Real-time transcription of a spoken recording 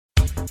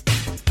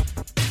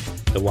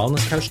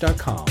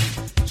TheWellnessCouch.com,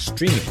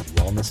 streaming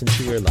wellness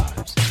into your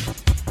lives.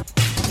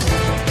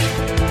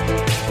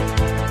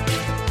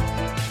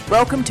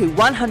 Welcome to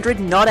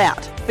 100 Not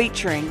Out,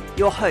 featuring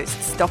your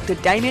hosts Dr.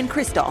 Damien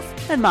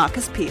Christoph and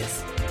Marcus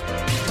Pearce.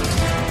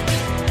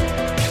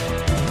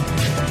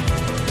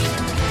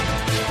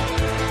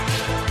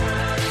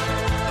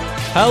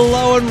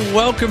 Hello and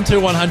welcome to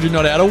 100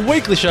 Not Out, a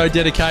weekly show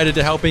dedicated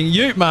to helping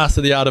you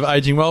master the art of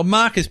aging well.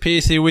 Marcus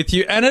Pearce here with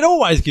you, and it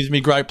always gives me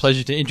great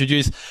pleasure to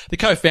introduce the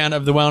co-founder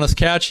of The Wellness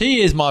Couch.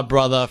 He is my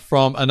brother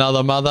from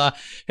another mother.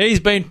 He's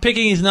been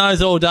picking his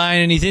nose all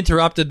day and he's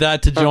interrupted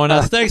that to join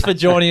us. Thanks for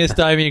joining us,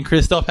 Damien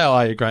Christoph. How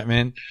are you, great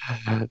man?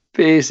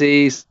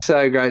 Pearcey,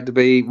 so great to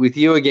be with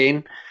you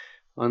again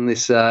on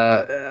this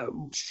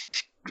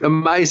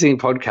amazing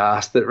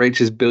podcast that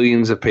reaches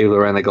billions of people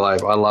around the globe.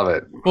 I love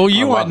it. Well,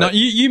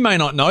 you may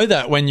not know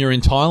that when you're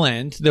in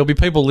Thailand. There'll be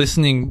people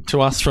listening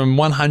to us from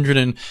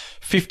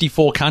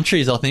 154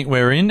 countries, I think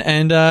we're in,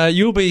 and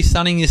you'll be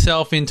sunning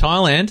yourself in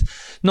Thailand,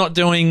 not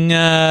doing,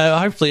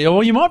 hopefully,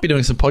 or you might be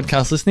doing some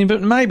podcast listening,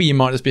 but maybe you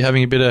might just be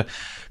having a bit of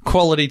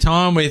quality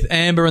time with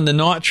Amber and the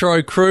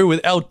Nitro crew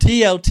with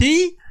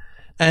LT,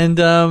 and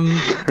how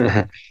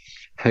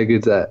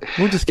good's that?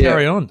 We'll just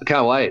carry on. I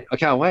can't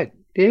wait.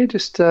 Yeah,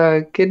 just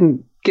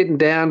getting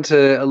down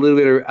to a little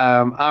bit of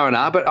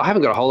R&R, but I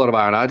haven't got a whole lot of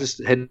R&R,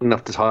 just heading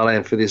off to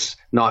Thailand for this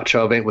night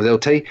show event with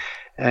LT.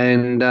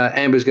 And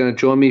Amber's going to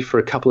join me for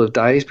a couple of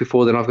days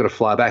before then I've got to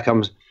fly back.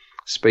 I'm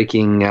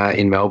speaking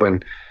in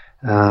Melbourne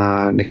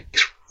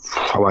next.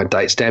 I won't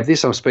date stamp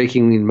this. I'm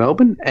speaking in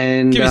Melbourne.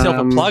 And give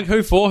yourself a plug.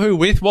 Who for? Who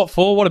with? What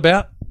for? What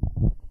about?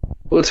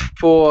 Well, it's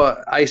for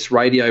Ace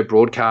Radio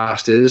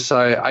broadcasters.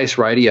 So Ace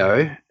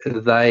Radio,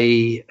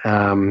 they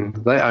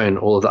own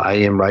all of the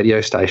AM radio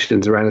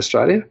stations around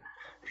Australia,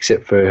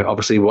 except for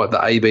obviously what the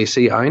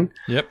ABC own.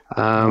 Yep.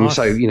 Nice.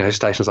 So,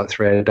 stations like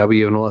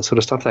 3AW and all that sort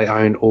of stuff, they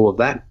own all of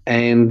that.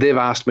 And they've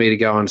asked me to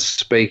go and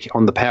speak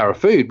on the power of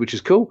food, which is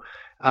cool,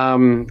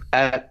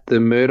 at the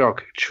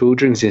Murdoch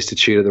Children's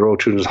Institute at the Royal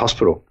Children's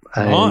Hospital.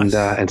 Nice.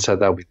 And so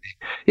they'll be there.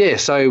 Yeah,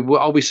 so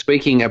I'll be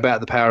speaking about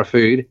the power of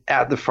food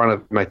out the front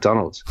of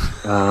McDonald's.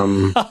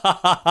 How's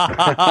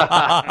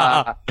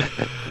that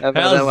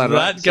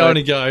going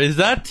to go? Is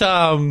that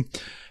how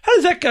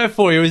does that go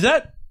for you? Is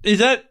that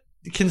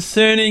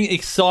concerning,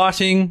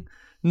 exciting,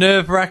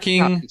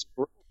 nerve-wracking?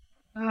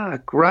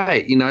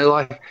 Great.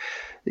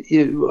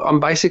 I'm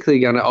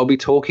basically I'll be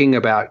talking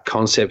about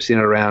concepts in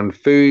and around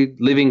food,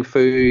 living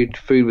food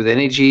with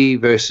energy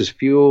versus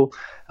fuel.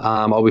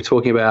 I'll be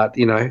talking about,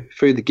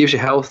 food that gives you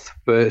health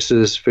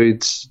versus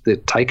foods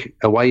that take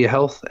away your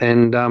health.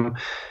 And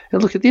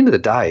look, at the end of the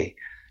day,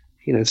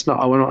 it's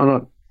not.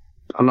 I'm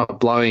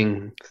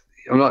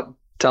not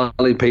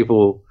telling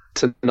people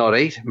to not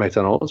eat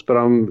McDonald's, but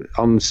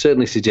I'm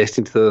certainly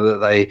suggesting to them that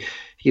they,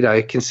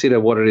 consider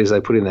what it is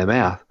they put in their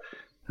mouth.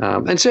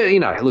 And so,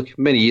 look,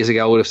 many years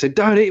ago I would have said,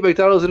 don't eat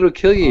McDonald's, it'll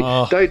kill you.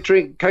 Oh. Don't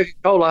drink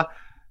Coca-Cola,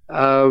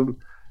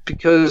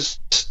 because,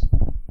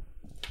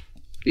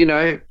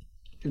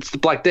 it's the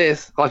Black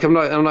Death. Like I'm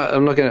not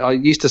going to, I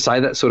used to say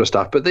that sort of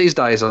stuff, but these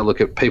days I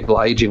look at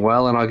people aging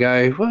well and I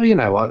go, well, you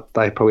know what?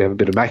 They probably have a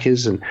bit of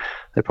Macca's and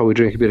they probably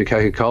drink a bit of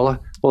Coca-Cola,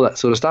 all that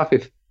sort of stuff.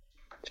 If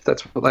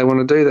that's what they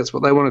want to do, that's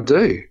what they want to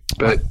do.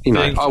 But,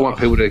 I want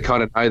people to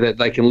kind of know that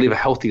they can live a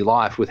healthy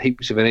life with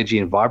heaps of energy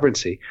and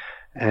vibrancy.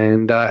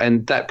 And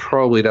that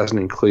probably doesn't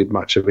include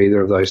much of either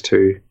of those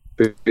two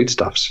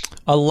foodstuffs.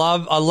 I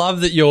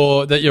love that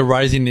you're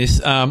raising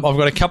this. I've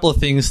got a couple of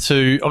things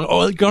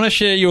I'm going to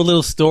share you a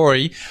little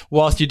story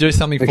whilst you do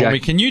something for me.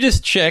 Can you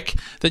just check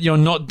that you're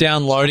not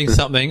downloading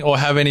something or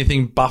have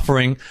anything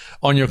buffering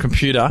on your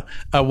computer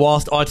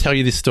whilst I tell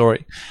you this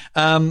story?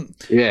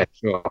 Yeah,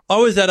 sure. I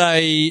was at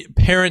a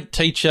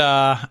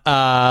parent-teacher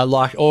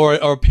or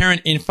a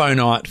parent info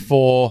night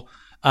for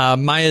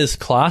Maya's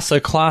class, so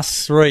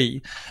class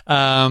 3,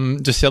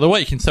 just the other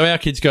week. And so our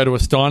kids go to a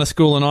Steiner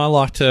school, and I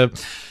like to,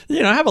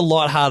 have a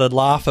lighthearted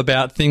laugh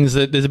about things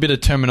that there's a bit of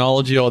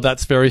terminology, or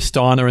that's very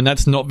Steiner and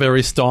that's not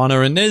very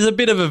Steiner. And there's a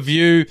bit of a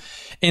view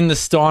in the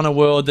Steiner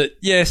world that,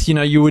 yes,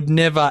 you would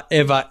never,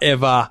 ever,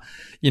 ever,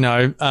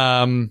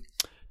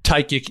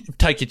 take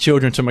your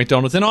children to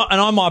McDonald's. And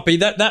I might be,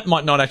 that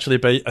might not actually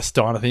be a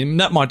Steiner thing.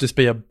 That might just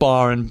be a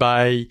Byron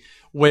Bay,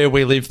 where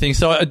we live thing.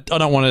 So I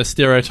don't want to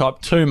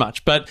stereotype too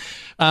much. But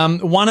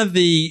one of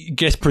the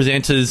guest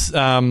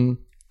presenters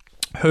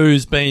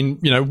who's been,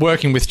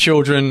 working with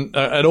children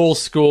at all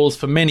schools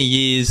for many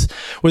years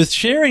was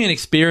sharing an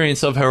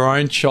experience of her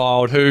own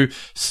child who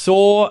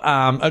saw,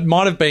 it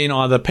might have been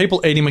either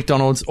people eating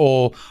McDonald's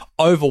or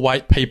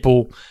overweight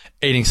people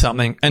eating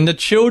something. And the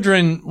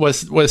children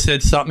was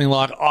said something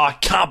like, oh, I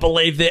can't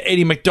believe they're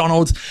eating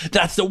McDonald's.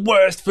 That's the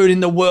worst food in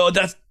the world.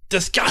 That's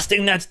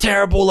disgusting, that's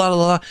terrible, la la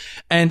la.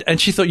 And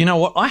she thought, you know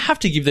what, I have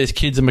to give these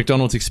kids a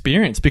McDonald's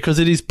experience because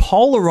it is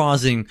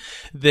polarizing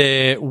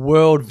their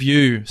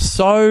worldview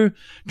so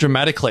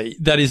dramatically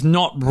that is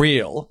not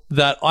real,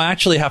 that I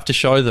actually have to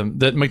show them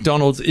that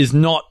McDonald's is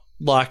not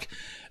like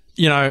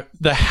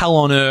the hell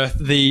on earth,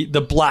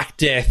 the Black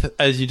Death,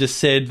 as you just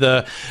said,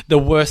 the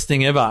worst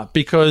thing ever,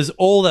 because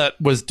all that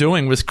was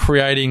doing was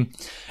creating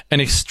an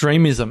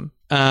extremism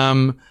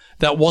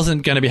that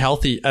wasn't going to be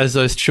healthy as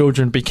those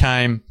children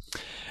became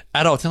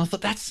adults. And I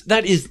thought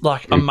that is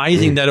like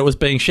amazing that it was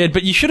being shared.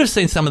 But you should have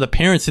seen some of the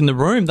parents in the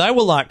room. They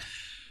were like,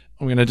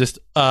 I'm going to just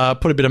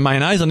put a bit of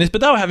mayonnaise on this,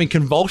 but they were having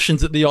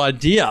convulsions at the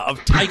idea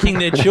of taking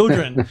their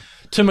children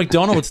to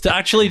McDonald's to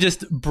actually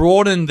just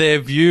broaden their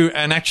view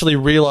and actually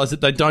realize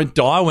that they don't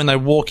die when they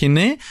walk in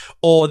there,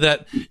 or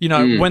that,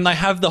 when they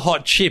have the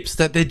hot chips,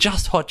 that they're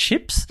just hot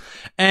chips.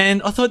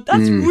 And I thought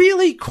that's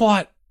really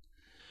quite...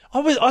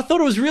 I thought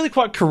it was really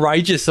quite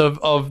courageous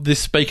of this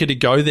speaker to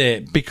go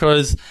there,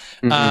 because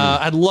I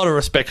had a lot of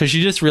respect, because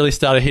you just really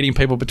started hitting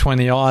people between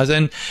the eyes.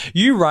 And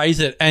you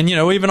raise it, and,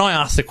 even I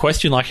asked the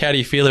question, like, how do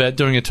you feel about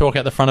doing a talk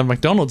at the front of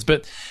McDonald's?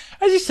 But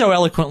as you so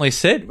eloquently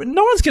said,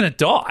 no one's going to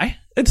die.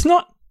 It's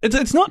not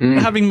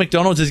having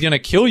McDonald's is going to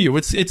kill you.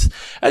 It's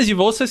as you've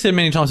also said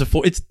many times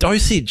before, it's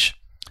dosage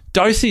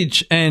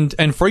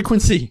and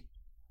frequency.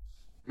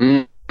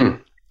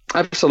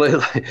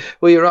 Absolutely.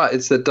 Well, you're right.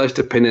 It's the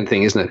dose-dependent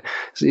thing, isn't it?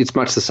 It's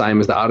much the same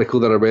as the article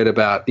that I read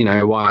about,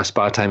 why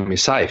aspartame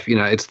is safe.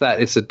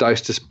 It's a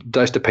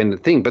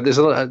dose-dependent thing. But there's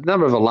a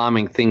number of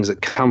alarming things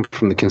that come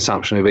from the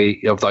consumption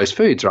of those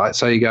foods, right?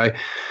 So you go,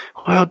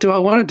 well, do I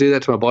want to do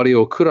that to my body,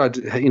 or could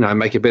I,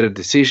 make a better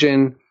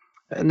decision?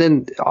 And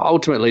then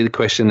ultimately the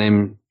question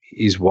then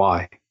is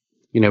why?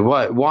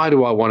 Why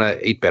do I want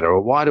to eat better, or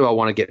why do I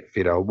want to get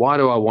fitter, or why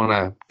do I want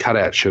to cut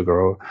out sugar,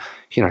 or,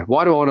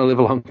 why do I want to live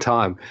a long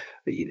time?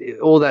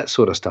 All that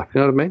sort of stuff.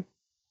 You know what I mean?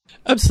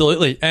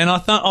 Absolutely. And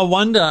I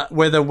wonder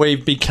whether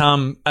we've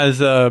become,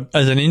 as an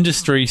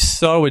industry,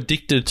 so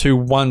addicted to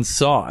one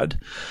side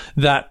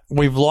that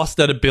we've lost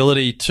that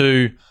ability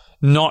to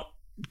not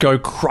go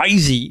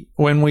crazy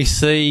when we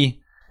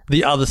see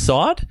the other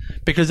side,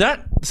 because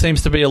that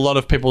seems to be a lot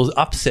of people's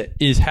upset,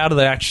 is how do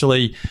they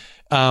actually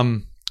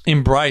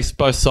embrace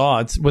both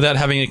sides without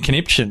having a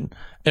conniption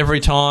every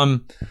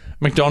time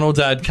McDonald's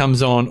ad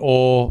comes on,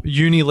 or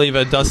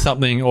Unilever does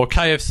something, or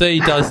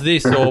KFC does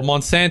this, or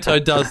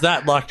Monsanto does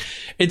that. Like,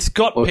 it's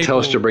got or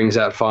people... Telstra brings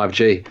out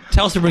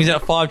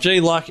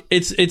 5G. Like,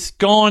 it's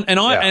gone. And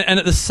and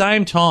at the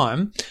same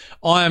time,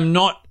 I'm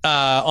not,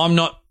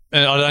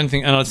 and I don't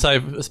think, and I'd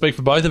say, speak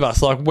for both of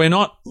us, like, we're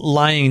not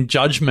laying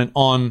judgment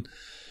on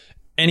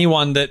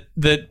anyone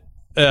that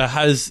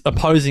has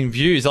opposing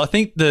views. I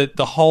think that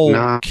the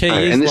whole key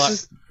is, and like...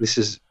 this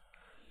is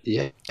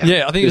Yeah, I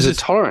think there's a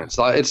tolerance.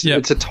 Like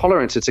it's a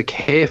tolerance. It's a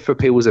care for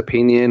people's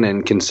opinion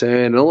and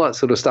concern and all that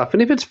sort of stuff.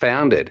 And if it's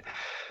founded,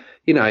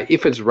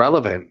 if it's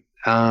relevant,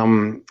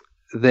 then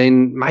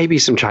maybe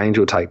some change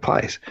will take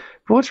place.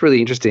 But what's really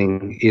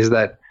interesting is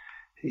that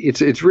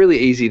it's really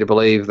easy to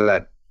believe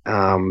that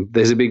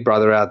there's a big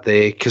brother out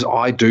there, because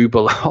I do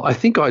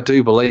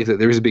believe that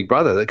there is a big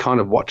brother that kind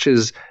of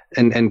watches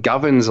and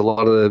governs a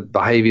lot of the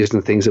behaviours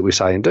and things that we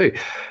say and do.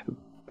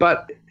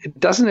 But it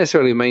doesn't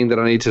necessarily mean that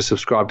I need to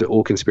subscribe to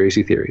all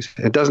conspiracy theories.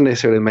 It doesn't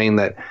necessarily mean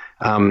that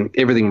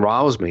everything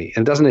riles me.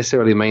 And it doesn't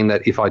necessarily mean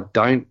that if I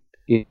don't,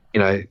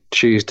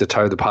 choose to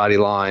toe the party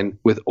line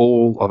with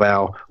all of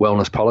our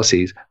wellness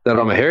policies, that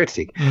I'm a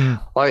heretic.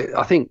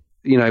 I think,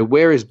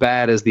 we're as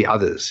bad as the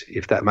others,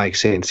 if that makes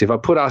sense. If I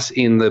put us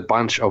in the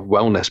bunch of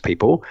wellness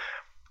people,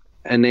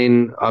 and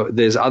then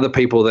there's other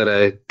people that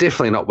are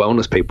definitely not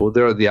wellness people.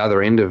 They're at the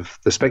other end of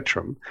the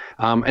spectrum.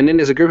 And then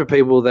there's a group of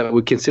people that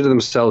would consider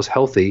themselves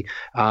healthy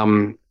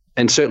and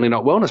certainly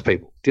not wellness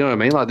people. Do you know what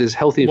I mean? Like, there's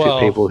healthy and fit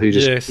people who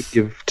just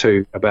give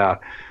to about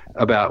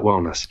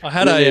wellness. I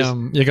had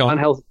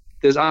unhealthy.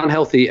 There's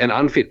unhealthy and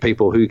unfit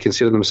people who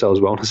consider themselves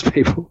wellness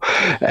people.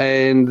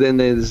 And then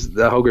there's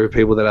the whole group of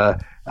people that are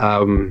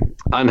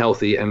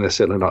unhealthy and they're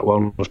certainly not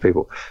wellness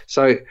people.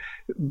 So,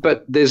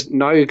 but there's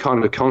no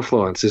kind of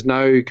confluence. There's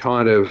no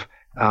kind of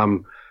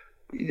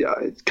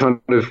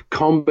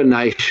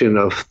combination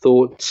of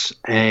thoughts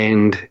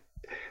and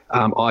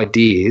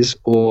ideas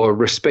or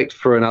respect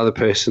for another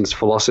person's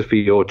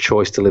philosophy or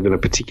choice to live in a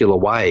particular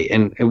way.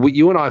 And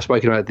you and I have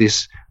spoken about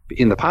this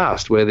in the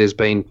past, where there's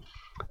been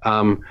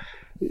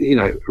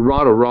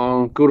right or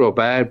wrong, good or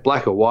bad,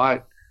 black or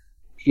white,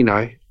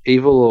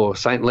 evil or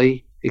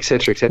saintly,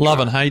 etc., etc.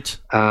 Love and hate.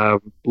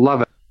 Love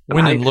and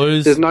win hate. And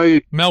lose. There's no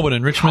Melbourne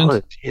and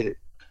Richmond.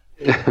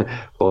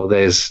 Well,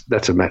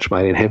 that's a match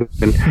made in heaven.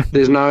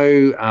 There's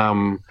no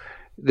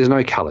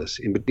colours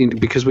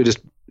because we're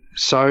just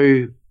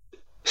so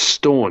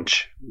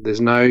staunch.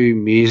 There's no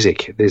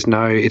music.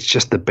 It's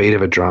just the beat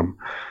of a drum.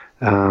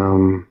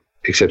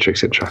 Et cetera, et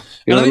cetera.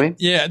 You know what I mean?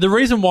 Yeah, the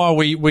reason why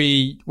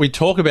we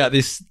talk about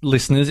this,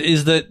 listeners,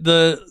 is that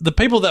the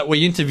people that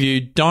we interview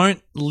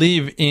don't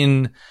live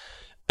in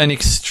an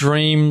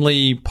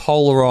extremely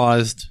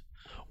polarized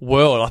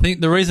world. I think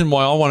the reason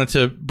why I wanted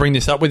to bring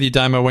this up with you,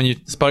 Damo, when you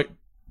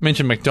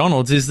mentioned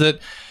McDonald's, is that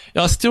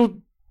I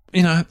still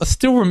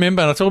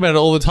remember, and I talk about it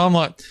all the time,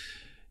 like,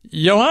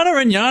 Joanna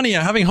and Yanni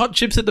are having hot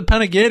chips at the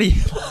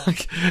Panaghetti.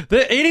 Like,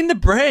 they're eating the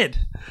bread.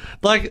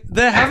 Like,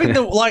 they're having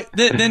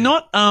they're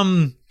not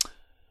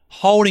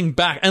holding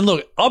back. And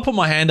look, I'll put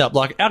my hand up.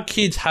 Like, our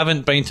kids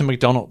haven't been to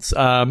McDonald's.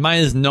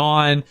 Maya's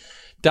 9,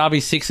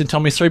 Darby's 6, and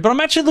Tommy's 3. But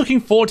I'm actually looking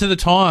forward to the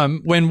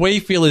time when we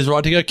feel is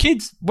right to go,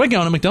 kids, we're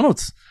going to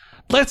McDonald's.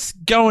 Let's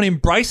go and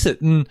embrace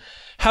it and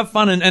have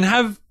fun and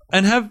have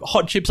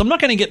hot chips. I'm not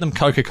going to get them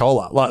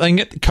Coca-Cola. Like, they can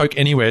get the Coke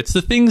anywhere. It's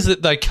the things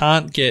that they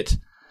can't get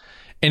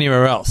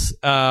anywhere else.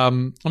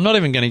 I'm not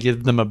even going to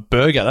give them a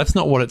burger. That's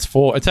not what it's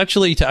for. It's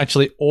actually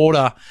to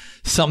order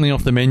something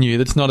off the menu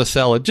that's not a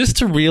salad, just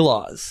to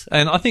realise.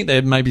 And I think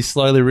they're maybe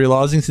slowly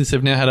realising, since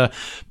they've now had a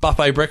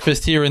buffet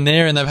breakfast here and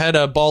there and they've had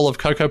a bowl of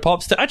Cocoa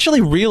Pops, to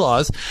actually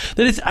realise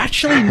that it's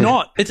actually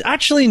not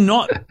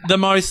the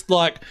most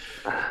like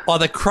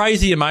either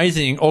crazy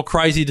amazing or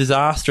crazy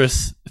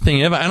disastrous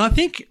thing ever. And I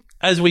think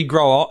as we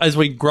grow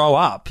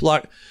up,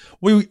 like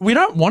we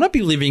don't want to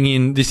be living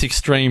in this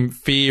extreme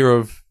fear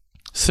of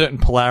certain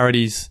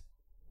polarities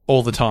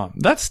all the time.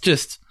 That's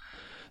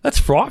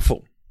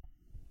frightful.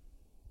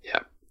 Yeah,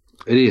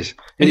 it is.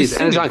 It is,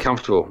 and it's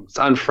uncomfortable. It's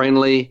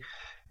unfriendly.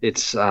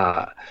 It's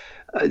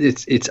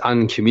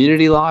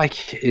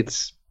uncommunity-like.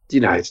 It's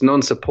it's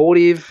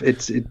non-supportive.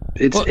 It's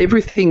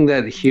everything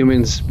that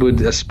humans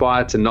would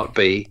aspire to not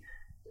be.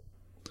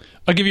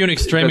 I'll give you an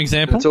extreme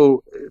example. It's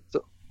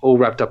all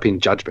wrapped up in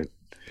judgment.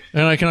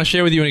 And can I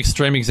share with you an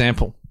extreme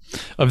example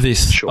of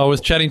this? Sure. I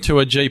was chatting to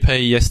a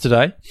GP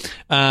yesterday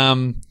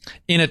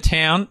in a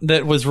town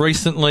that was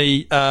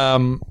recently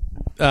across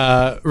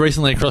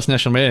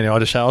national media. I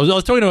was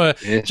talking to a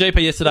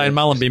GP yesterday in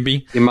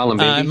Mullumbimby. In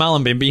Mullumbimby.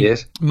 Mullumbimby.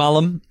 Yes.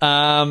 Mullum.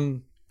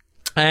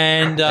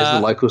 And as the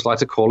locals like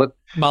to call it.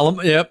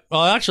 Mullum, yep.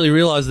 I actually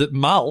realised that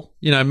mull,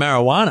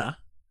 marijuana,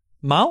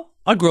 mull,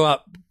 I grew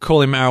up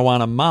calling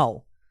marijuana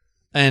mull,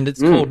 and it's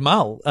called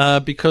mull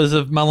because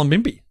of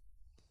Mullumbimby.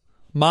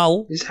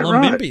 Mull, is that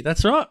Mullumbimby, right?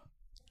 That's right.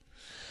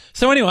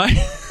 So anyway,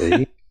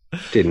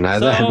 didn't know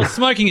so that. I was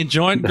smoking a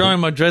joint, growing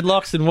my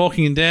dreadlocks, and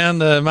walking down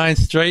the main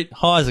street,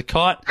 high as a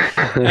kite,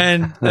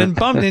 and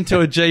bumped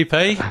into a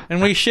GP,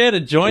 and we shared a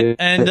joint,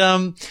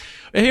 and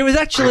he was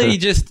actually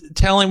just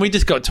we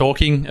just got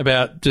talking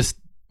about just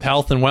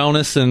health and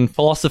wellness and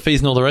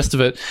philosophies and all the rest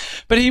of it,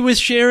 but he was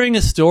sharing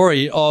a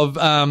story of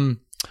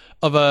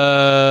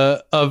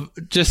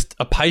just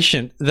a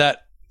patient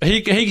that.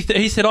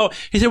 He said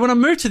when I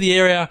moved to the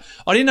area,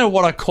 I didn't know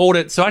what I called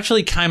it, so I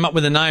actually came up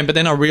with a name, but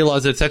then I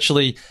realised it's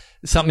actually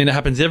something that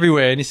happens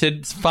everywhere. And he said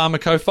it's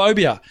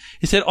pharmacophobia.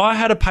 He said I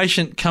had a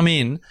patient come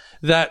in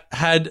that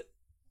had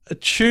a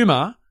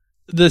tumour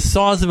the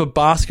size of a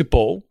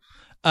basketball,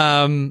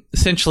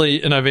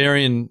 essentially an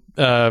ovarian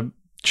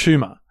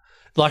tumour.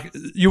 Like,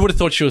 you would have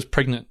thought she was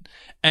pregnant,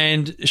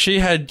 and she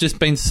had just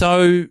been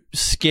so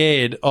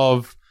scared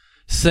of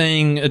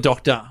seeing a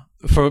doctor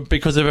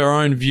because of her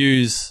own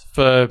views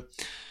for,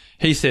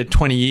 he said,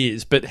 20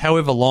 years, but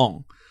however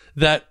long,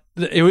 that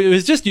it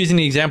was just using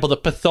the example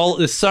that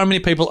there's so many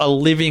people are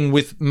living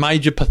with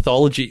major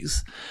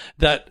pathologies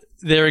that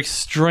their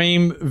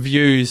extreme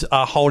views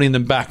are holding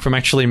them back from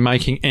actually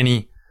making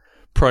any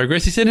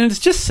progress. He said, and it's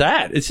just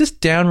sad. It's just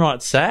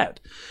downright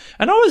sad.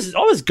 And I was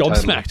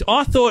gobsmacked. Totally.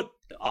 I thought,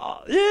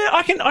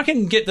 I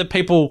can get that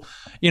people,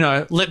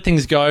 let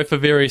things go for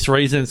various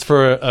reasons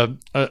for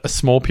a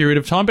small period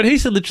of time. But he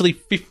said literally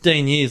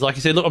 15 years. Like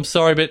he said, look, I'm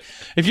sorry, but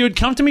if you had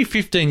come to me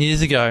 15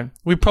 years ago,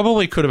 we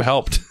probably could have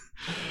helped.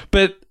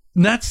 But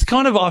that's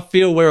kind of, I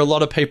feel, where a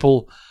lot of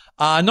people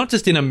are, not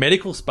just in a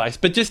medical space,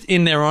 but just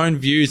in their own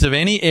views of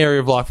any area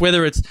of life,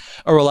 whether it's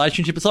a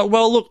relationship. It's like,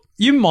 well, look,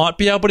 you might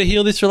be able to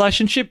heal this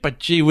relationship, but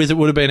gee whiz, it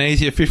would have been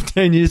easier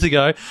 15 years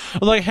ago.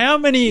 Like, how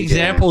many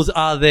examples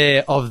are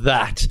there of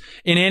that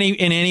in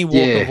any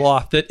walk of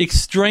life, that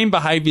extreme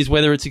behaviors,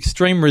 whether it's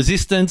extreme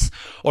resistance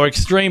or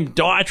extreme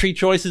dietary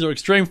choices or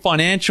extreme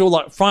financial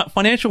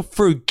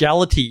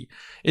frugality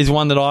is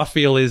one that I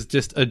feel is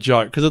just a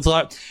joke. Because it's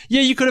like,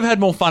 you could have had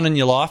more fun in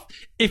your life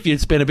if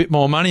you'd spent a bit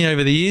more money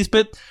over the years,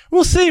 but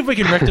we'll see if we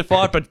can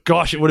rectify it. But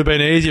gosh, it would have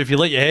been easier if you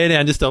let your hair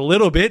down just a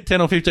little bit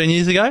 10 or 15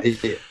 years ago.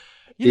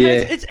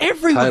 It's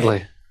everywhere.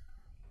 Totally.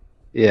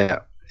 Yeah,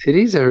 it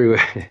is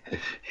everywhere.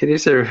 It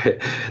is everywhere.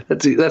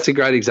 That's a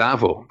great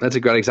example.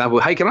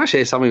 Hey, can I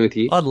share something with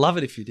you? I'd love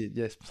it if you did.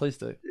 Yes, please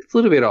do. It's a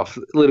little bit off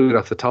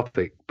the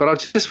topic, but I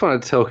just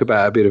wanted to talk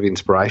about a bit of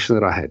inspiration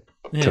that I had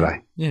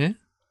today. Yeah.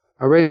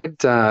 I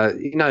read,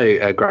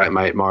 a great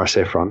mate, Maurice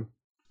Efron.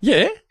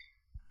 Yeah.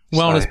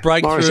 Wellness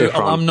Breakthrough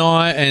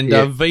alumni and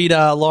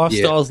Vita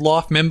Lifestyles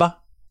Life member.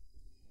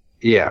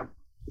 Yeah,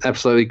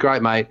 absolutely.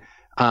 Great mate.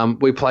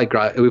 We play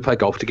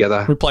golf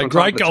together. We play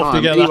great golf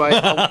together. Anyway,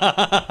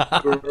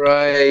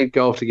 great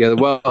golf together.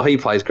 Well, he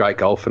plays great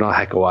golf and I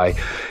hack away.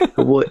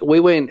 We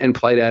went and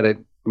played out at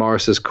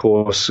Maurice's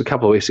course a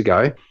couple of weeks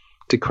ago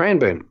to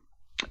Cranbourne.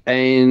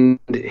 And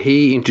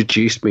he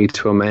introduced me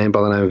to a man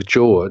by the name of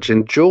George.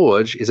 And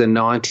George is a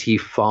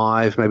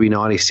 95, maybe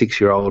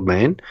 96-year-old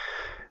man.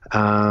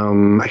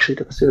 Actually,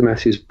 let's do the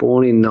maths. He was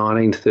born in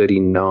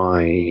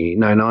 1939.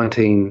 No,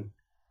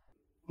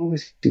 when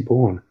was he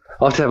born?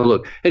 I'll have to have a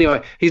look.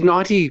 Anyway, he's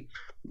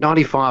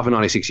 95 or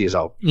 96 years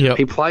old. Yep.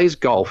 He plays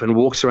golf and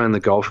walks around the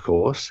golf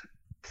course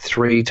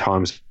 3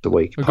 times a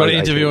week. We've got to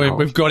interview him.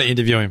 We've got to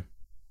interview him.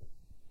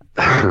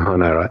 I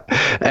know, right?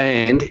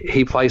 And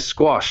he plays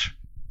squash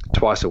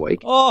twice a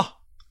week. Oh,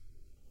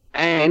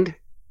 And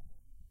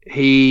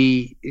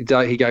he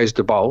goes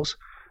to bowls.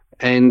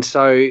 And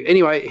so,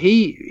 anyway,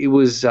 he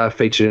was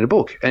featured in a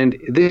book. And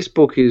this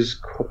book is,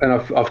 and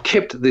I've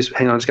kept this.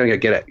 Hang on, I'm just going to go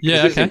get it.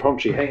 Yeah, This is okay.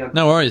 impromptu. Hang on.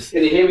 no worries.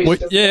 Can you hear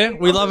me?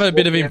 We love a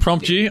bit of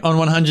impromptu on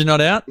 100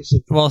 Not Out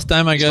whilst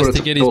Damo That's goes what to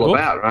it's get his all book.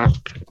 about, right?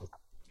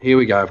 Here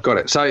we go. I've got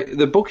it. So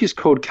the book is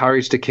called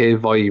Courage to Care,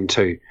 Volume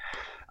 2.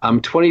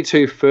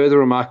 22 further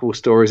remarkable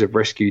stories of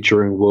rescue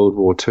during World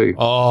War II.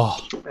 Oh,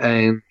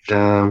 And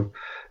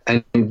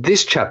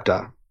this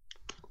chapter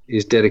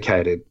is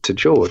dedicated to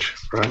George,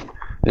 right?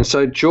 And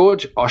so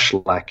George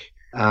Oshlack,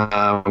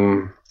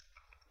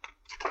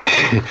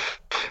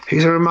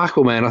 he's a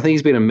remarkable man. I think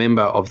he's been a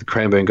member of the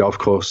Cranbourne Golf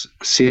Course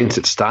since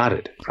it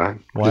started, right?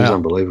 Wow. It was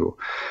unbelievable.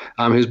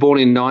 He was born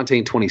in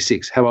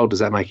 1926. How old does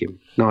that make him?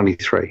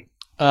 93.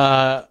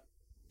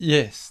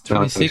 yes,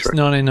 26, 93.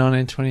 19,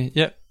 19, 20.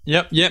 Yep.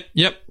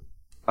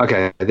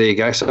 Okay, there you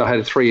go. So I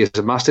had 3 years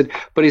of mustard,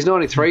 but he's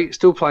 93,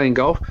 still playing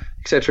golf,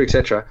 etc.,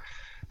 etc.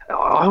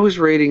 I was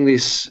reading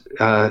this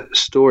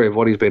story of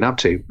what he's been up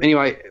to.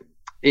 Anyway,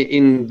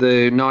 in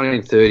the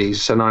 1930s,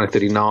 so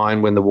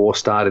 1939, when the war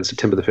started,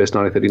 September the 1st,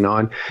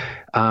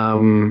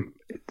 1939,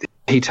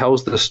 he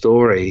tells the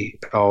story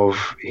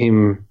of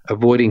him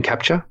avoiding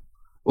capture,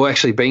 or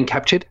actually being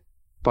captured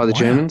by the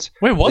Germans.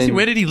 Where was he? then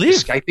Where did he live?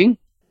 Escaping.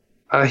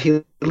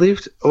 He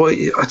lived.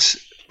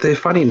 They're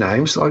funny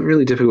names, like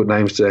really difficult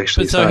names to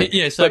actually But so say.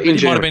 he But in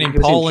might have been Germany. in He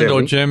was Poland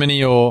or Germany.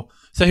 Germany, or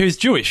so he was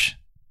Jewish.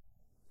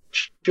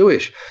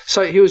 Jewish.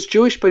 So he was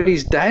Jewish, but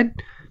his dad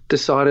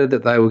decided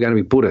that they were going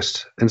to be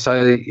Buddhist. And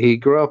so he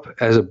grew up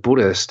as a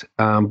Buddhist,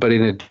 but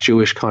in a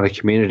Jewish kind of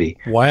community.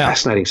 Wow.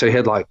 Fascinating. So he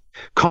had like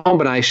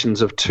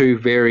combinations of 2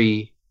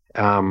 very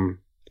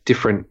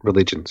different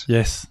religions.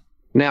 Yes.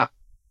 Now,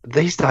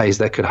 these days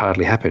that could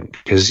hardly happen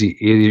because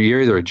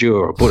you're either a Jew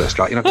or a Buddhist,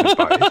 right? You're not going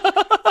to be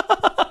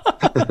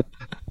both.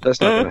 That's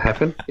not going to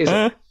happen, is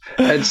it?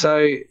 And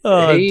so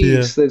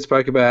dear. then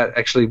spoke about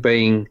actually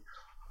being,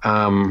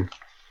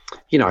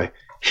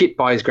 hit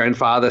by his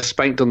grandfather,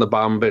 spanked on the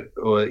bum, but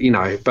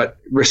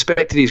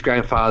respected his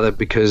grandfather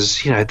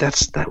because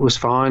that was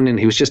fine, and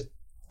he was just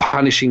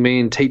punishing me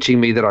and teaching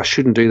me that I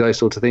shouldn't do those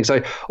sorts of things.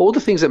 So all the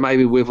things that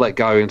maybe we've let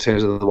go in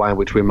terms of the way in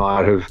which we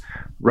might have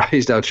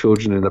raised our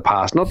children in the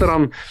past. Not that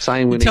I'm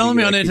saying we You're telling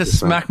me I need to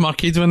smack my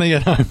kids when they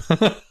get home.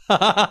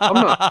 I'm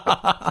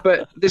not.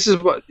 But this is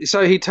what.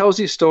 So he tells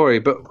his story,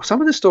 but some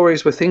of the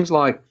stories were things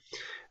like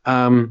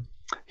they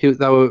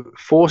were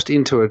forced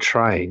into a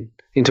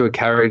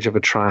carriage of a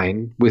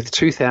train with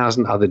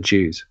 2,000 other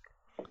Jews.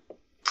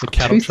 The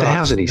cattle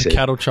 2,000, he trucks. said. The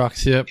cattle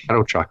trucks, yep.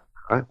 Cattle truck,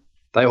 right?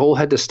 They all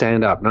had to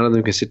stand up. None of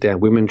them could sit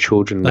down. Women,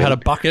 children. They had men,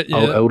 a bucket, yeah.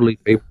 elderly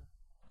people.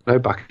 No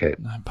bucket.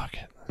 No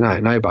bucket.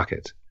 No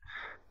buckets.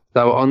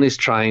 They were on this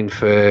train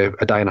for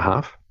a day and a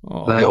half.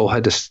 Oh. They all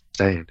had to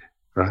stand,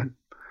 right?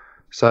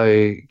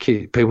 So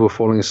people were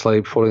falling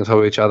asleep, falling on top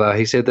of each other.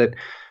 He said that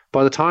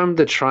by the time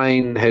the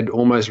train had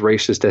almost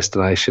reached its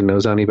destination, there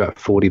was only about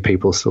 40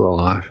 people still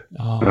alive,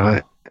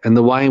 right? And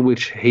the way in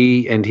which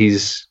he and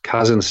his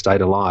cousin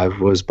stayed alive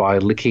was by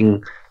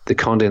licking the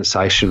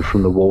condensation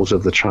from the walls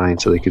of the train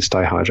so they could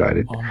stay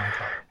hydrated. Oh, my God.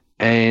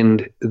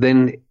 And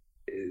then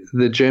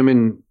the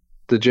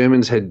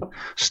Germans had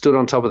stood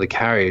on top of the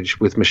carriage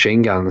with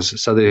machine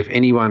guns so that if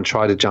anyone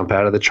tried to jump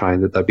out of the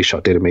train, that they'd be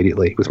shot dead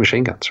immediately with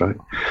machine guns, right?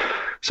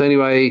 So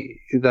anyway,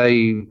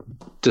 they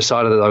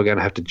decided that they were going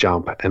to have to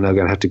jump and they were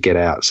going to have to get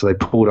out. So they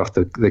pulled off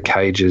the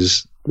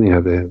cages,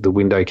 the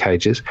window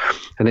cages,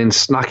 and then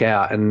snuck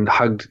out and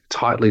hugged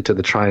tightly to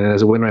the train. And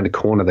as it went around the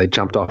corner, they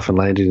jumped off and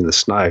landed in the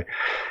snow.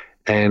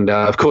 And,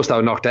 of course, they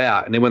were knocked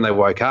out. And then when they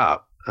woke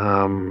up,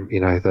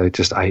 they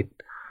just ate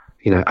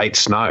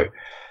snow.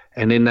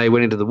 And then they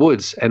went into the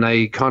woods and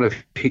they kind of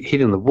hid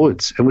in the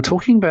woods. And we're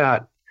talking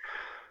about,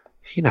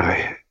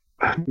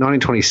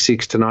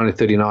 1926 to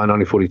 1939,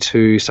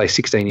 1942, say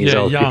 16 years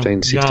old, young,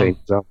 15, 16 years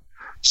old.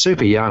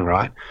 Super young,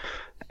 right?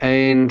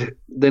 And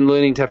then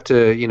learning to have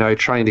to,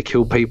 train to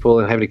kill people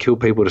and having to kill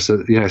people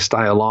to,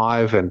 stay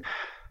alive, and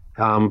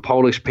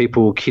Polish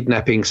people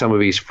kidnapping some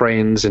of his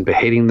friends and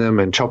beheading them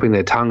and chopping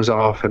their tongues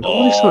off and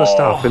all this sort of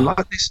stuff. And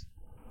like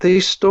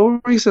these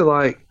stories are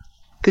like,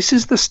 this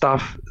is the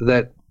stuff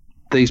that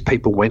these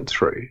people went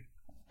through.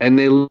 And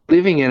they're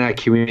living in our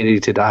community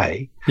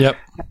today. Yep.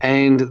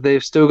 And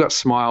they've still got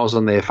smiles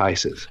on their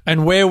faces.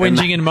 And we're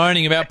whinging and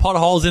moaning about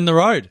potholes in the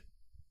road.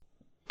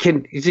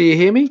 Do you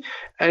hear me?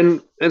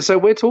 And so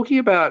we're talking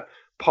about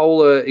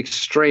polar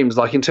extremes,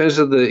 like in terms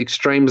of the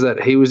extremes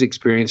that he was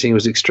experiencing,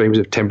 was extremes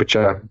of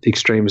temperature,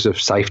 extremes of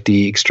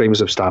safety,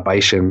 extremes of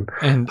starvation,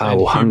 And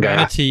or hunger.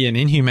 humanity and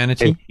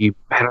inhumanity. And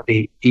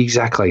humanity,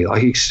 exactly.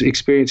 Like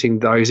experiencing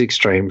those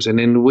extremes. And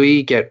then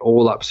we get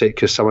all upset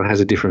because someone has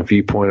a different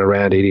viewpoint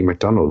around eating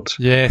McDonald's.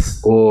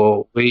 Yes.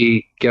 Or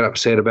we get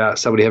upset about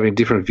somebody having a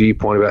different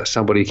viewpoint about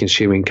somebody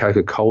consuming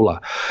Coca-Cola.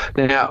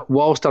 Now,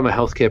 whilst I'm a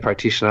healthcare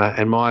practitioner,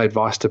 and my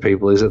advice to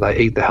people is that they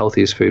eat the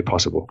healthiest food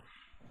possible.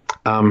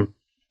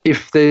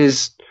 if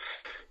there's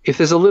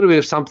a little bit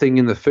of something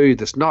in the food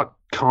that's not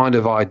kind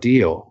of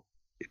ideal,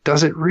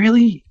 does it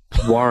really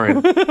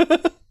warrant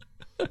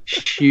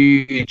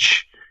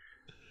huge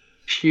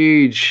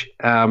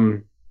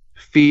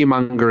fear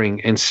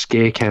mongering and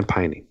scare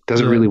campaigning?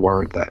 Does it really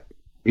warrant that?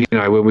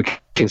 When we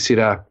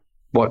consider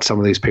what some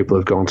of these people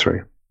have gone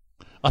through.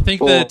 I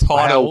think or the title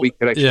how we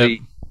could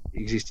actually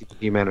exist in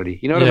humanity.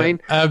 You know what I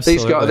mean?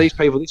 Absolutely. These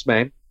people,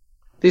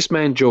 this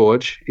man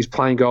George is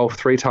playing golf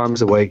 3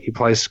 times a week. He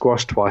plays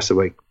squash twice a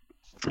week.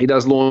 He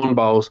does lawn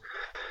bowls.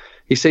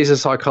 He sees a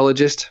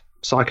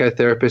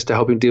psychotherapist to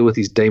help him deal with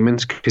his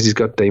demons, because he's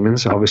got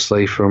demons,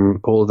 obviously, from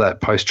all of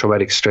that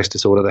post-traumatic stress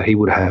disorder that he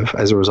would have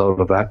as a result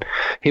of that.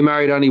 He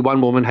married only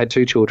one woman, had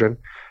 2 children,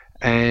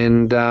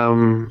 and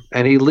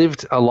he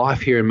lived a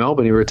life here in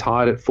Melbourne. He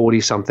retired at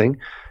 40-something.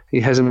 He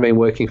hasn't been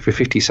working for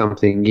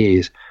 50-something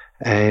years,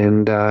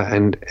 and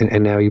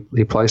now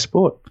he plays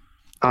sport.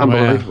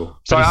 Unbelievable. Wow.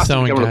 So I asked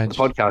him to come on engaged.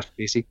 the podcast,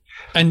 Piercy,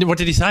 And what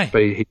did he say?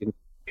 but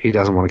he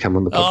doesn't want to come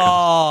on the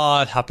podcast.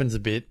 Oh, it happens a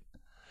bit.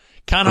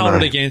 Can't hold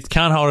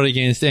it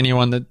against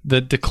anyone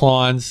that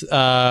declines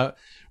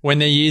when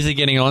their years are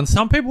getting on.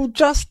 Some people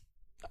just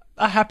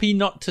are happy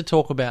not to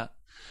talk about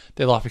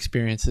their life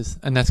experiences,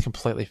 and that's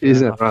completely fair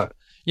Isn't enough. that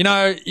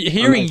right?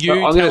 Hearing you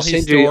tell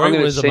his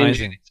story was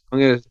amazing. I'm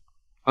going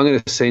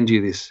to send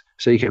you this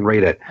so you can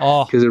read it,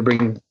 Oh, because it'll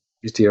bring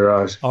tears to your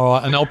eyes. all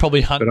right, and I'll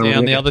probably hunt But I'm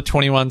down the gonna- other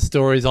 21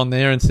 stories on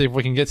there and see if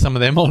we can get some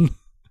of them on.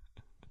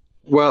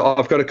 Well,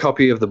 I've got a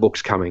copy of the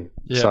books coming,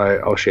 Yeah. so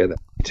I'll share that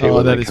too. Oh,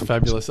 when that they is come.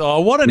 fabulous. Oh,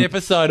 what an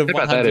episode of How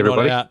about 100 that, Not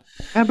everybody? Out.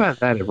 How about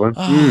that, everyone?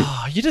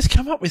 Oh, you just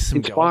come up with some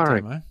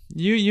Inspiring. gold, Damo.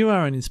 You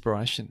are an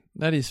inspiration.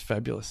 That is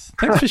fabulous.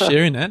 Thanks for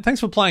sharing that.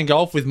 Thanks for playing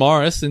golf with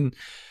Morris and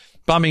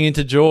bumping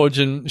into George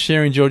and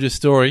sharing George's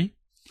story.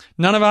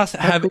 None of us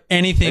have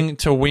anything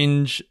to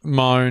whinge,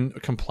 moan,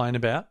 or complain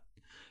about.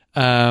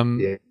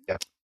 Yeah.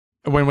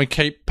 When we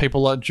keep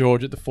people like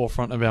George at the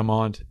forefront of our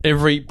mind,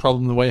 every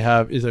problem that we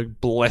have is a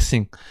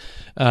blessing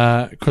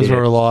because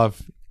we're alive.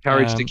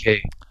 Courage to care.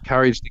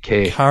 Courage to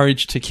care.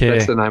 Courage to care.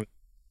 That's the name.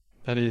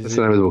 That is That's it.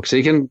 the name of the book. So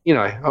you can,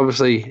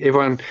 obviously,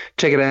 everyone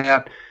check it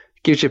out.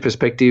 Gives you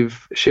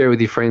perspective. Share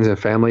with your friends and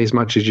family as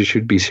much as you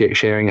should be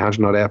sharing 100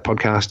 Not Out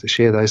podcast.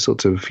 Share those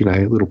sorts of,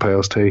 little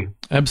pearls too.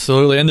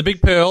 Absolutely. And the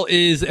big pearl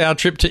is our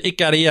trip to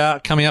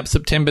Ikaria coming up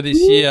September this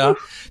year.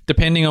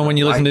 Depending on when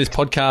you listen to this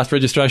podcast,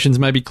 registrations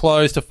may be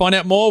closed. To find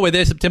out more, we're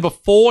there September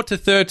 4 to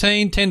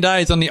 13, 10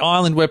 days on the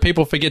island where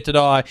people forget to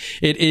die.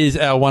 It is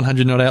our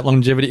 100 Not Out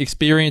longevity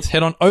experience.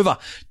 Head on over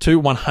to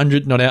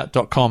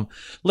 100notout.com.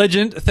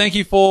 Legend, thank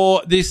you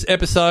for this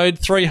episode.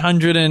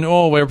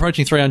 We're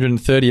approaching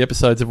 330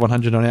 episodes of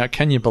 100 Not Out.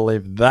 Can you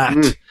believe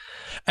that?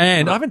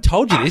 And I haven't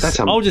told you this. That's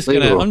I'm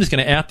just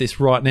gonna out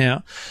this right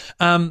now.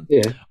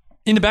 Yeah.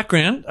 In the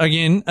background,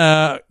 again,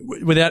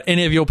 without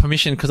any of your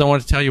permission, because I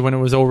wanted to tell you when it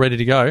was all ready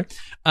to go,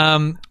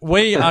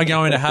 we are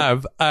going to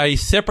have a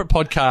separate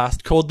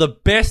podcast called The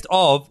Best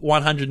of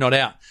 100 Not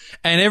Out.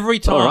 And every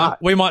time All right.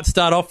 we might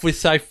start off with,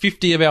 say,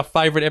 50 of our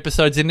favourite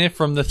episodes in there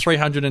from the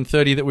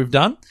 330 that we've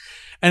done.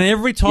 And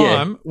every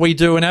time we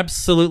do an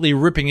absolutely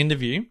ripping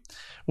interview,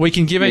 we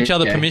can give each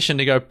other permission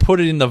to go put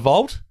it in the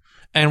vault,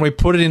 and we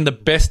put it in the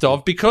best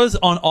of, because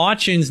on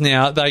iTunes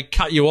now they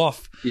cut you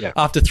off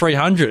after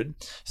 300.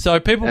 So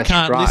people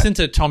can't listen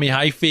to Tommy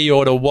Hafey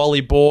or to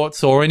Wally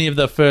Bortz or any of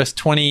the first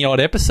 20-odd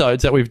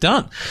episodes that we've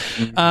done.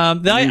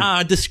 They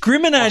are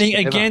discriminating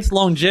against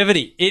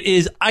longevity. It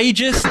is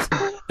ageist,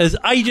 as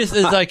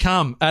they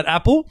come at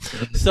Apple.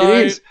 So,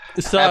 It is.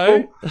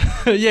 Apple.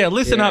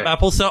 listen up,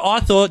 Apple. So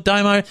I thought,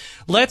 Damo,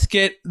 let's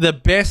get the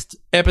best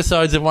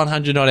episodes of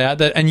 100 Not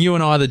Out, and you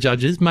and I are the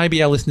judges.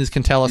 Maybe our listeners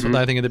can tell us what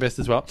they think are the best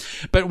as well.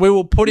 But we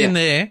will put in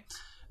there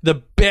the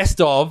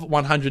best of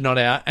 100 Not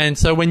Out. And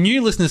so when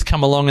new listeners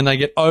come along and they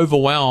get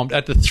overwhelmed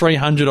at the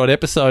 300-odd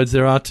episodes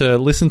there are to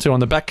listen to on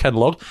the back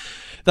catalogue,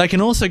 they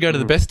can also go to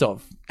the best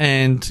of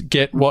and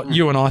get what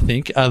you and I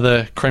think are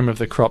the cream of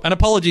the crop. And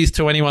apologies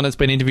to anyone that's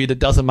been interviewed that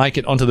doesn't make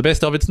it onto the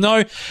best of. It's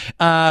no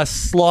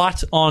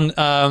slight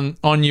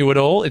on you at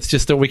all. It's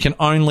just that we can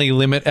only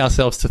limit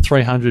ourselves to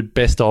 300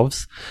 best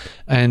ofs,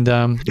 and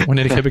we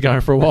need to keep it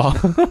going for a while.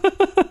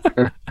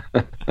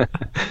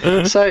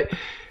 So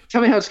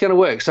tell me how it's going to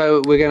work.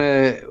 So we're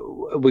going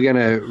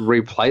to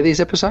replay these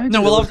episodes?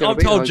 No, well, I've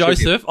told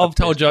Joseph.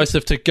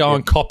 Joseph to go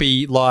and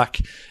copy,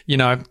 like,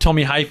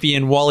 Tommy Hafey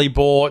and Wally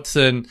Bortz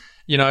and,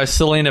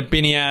 Selena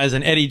Biniaz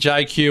and Eddie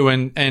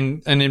JQ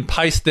and then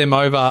paste them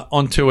over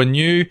onto a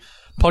new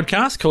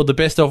podcast called The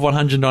Best of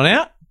 100 Not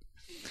Out.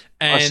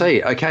 And I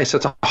see. Okay, so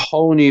it's a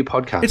whole new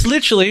podcast. it's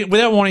literally,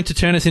 without wanting to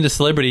turn us into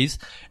celebrities,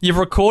 you've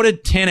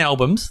recorded 10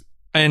 albums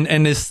and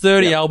there's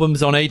 30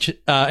 albums on each,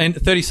 and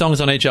 30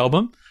 songs on each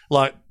album.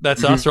 Like,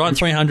 that's us, right?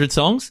 300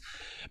 songs.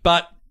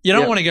 But you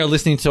don't want to go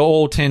listening to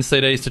all 10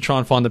 CDs to try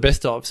and find the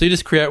best of. So you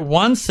just create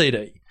one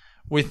CD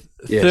with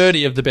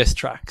 30 of the best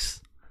tracks.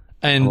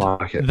 And I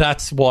like it.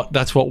 that's what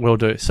we'll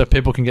do, so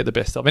people can get the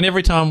best of. And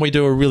every time we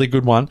do a really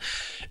good one,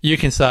 you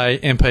can say,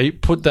 MP,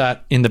 put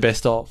that in the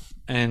best of,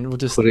 and we'll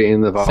just Put it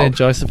in the vault. send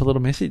Joseph a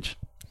little message.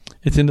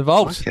 It's in the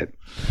vault. Okay.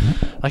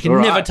 They can All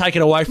never right. take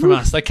it away from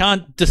us. They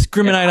can't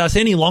discriminate us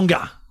any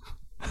longer.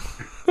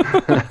 You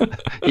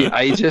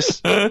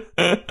ageist.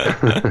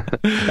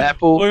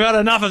 Apple. We've had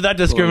enough of that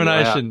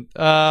discrimination.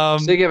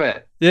 Sick of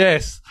it.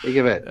 Yes. Sick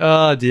of it.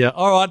 Oh, dear.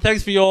 All right.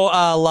 Thanks for your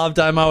love,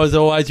 Damo, as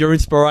always, your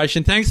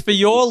inspiration. Thanks for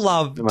your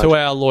love to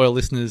our loyal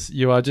listeners.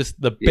 You are just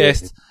the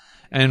best.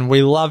 And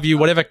we love you,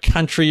 whatever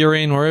country you're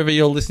in, wherever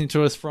you're listening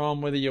to us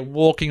from, whether you're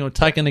walking or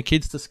taking the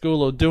kids to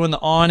school or doing the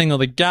ironing or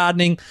the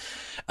gardening.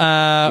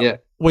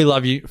 We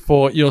love you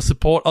for your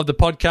support of the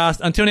podcast.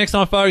 Until next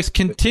time, folks,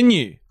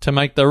 continue to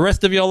make the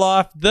rest of your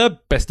life the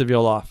best of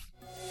your life.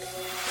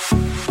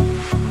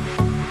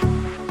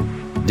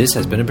 This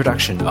has been a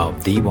production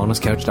of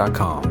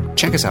TheWellnessCouch.com.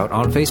 Check us out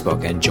on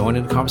Facebook and join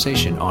in the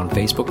conversation on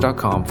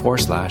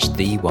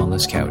Facebook.com/The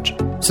Wellness Couch.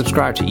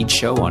 Subscribe to each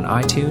show on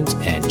iTunes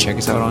and check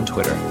us out on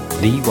Twitter.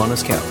 The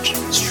Wellness Couch,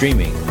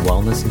 streaming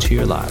wellness into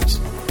your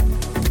lives.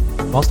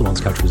 Whilst the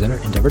Wellness Couch presenter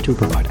endeavor to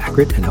provide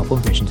accurate and helpful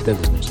information to their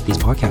listeners, these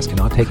podcasts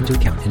cannot take into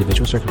account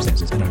individual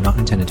circumstances and are not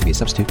intended to be a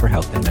substitute for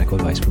health and medical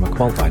advice from a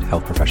qualified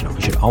health professional.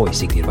 You should always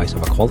seek the advice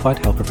of a qualified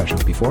health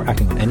professional before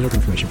acting on any of the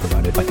information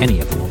provided by any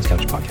of the Wellness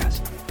Couch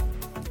podcasts.